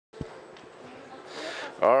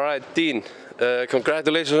All right, Dean.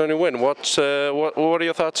 Congratulations on your win. What are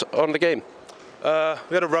your thoughts on the game? We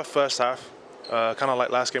had a rough first half, kind of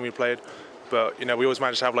like last game we played, but we always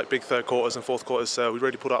managed to have like big third quarters and fourth quarters, so we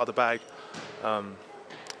really pulled out of the bag. I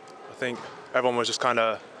think everyone was just kind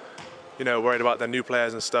of worried about their new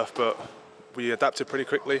players and stuff, but we adapted pretty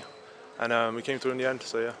quickly, and we came through in the end.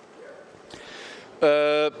 So yeah.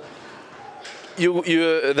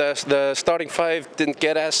 The starting five didn't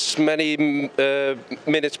get as many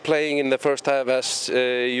minutes playing in the first half as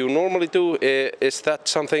you normally do. Is that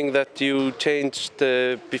something that you changed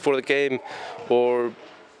before the game, or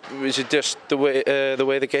is it just the way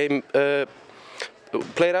the game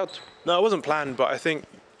played out? No, it wasn't planned, but I think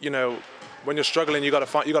when you're struggling, you got to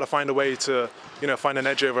find a way to find an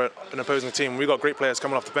edge over an opposing team. We got great players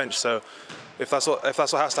coming off the bench, so if that's what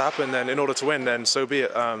has to happen, then in order to win, then so be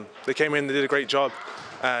it. They came in, they did a great job,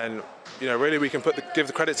 and really we can give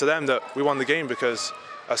the credit to them that we won the game, because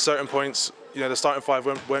at certain points, the starting five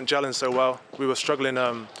weren't gelling so well. We were struggling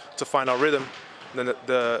to find our rhythm. And then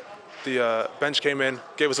the bench came in,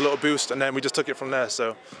 gave us a little boost, and then we just took it from there.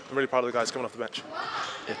 So I'm really proud of the guys coming off the bench.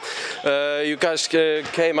 You guys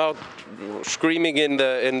came out screaming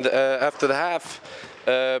after the half.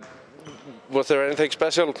 Was there anything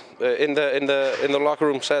special in the locker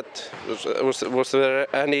room set? Was there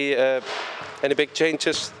any big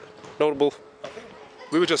changes notable?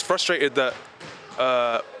 We were just frustrated that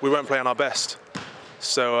we weren't playing our best.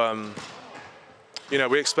 So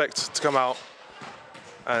we expect to come out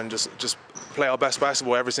and just play our best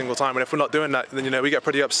basketball every single time. And if we're not doing that, then we get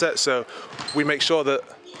pretty upset. So we make sure that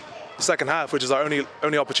the second half, which is our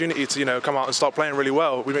only opportunity to come out and start playing really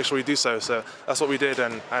well, we make sure we do so. So that's what we did,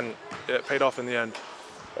 and it paid off in the end.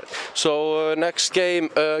 So next game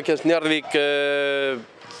against Njarðvík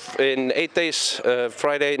in 8 days,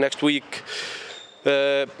 Friday next week.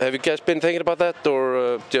 Have you guys been thinking about that,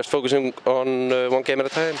 or just focusing on one game at a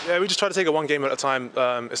time? Yeah, we just try to take it one game at a time.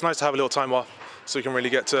 It's nice to have a little time off, so we can really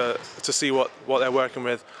get to see what they're working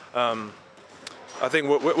with. I think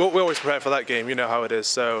we're always prepared for that game. You know how it is.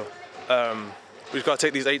 So we've got to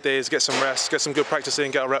take these 8 days, get some rest, get some good practice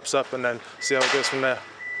in, get our reps up, and then see how it goes from there.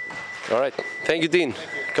 All right. Thank you, Dean.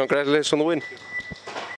 Congratulations on the win.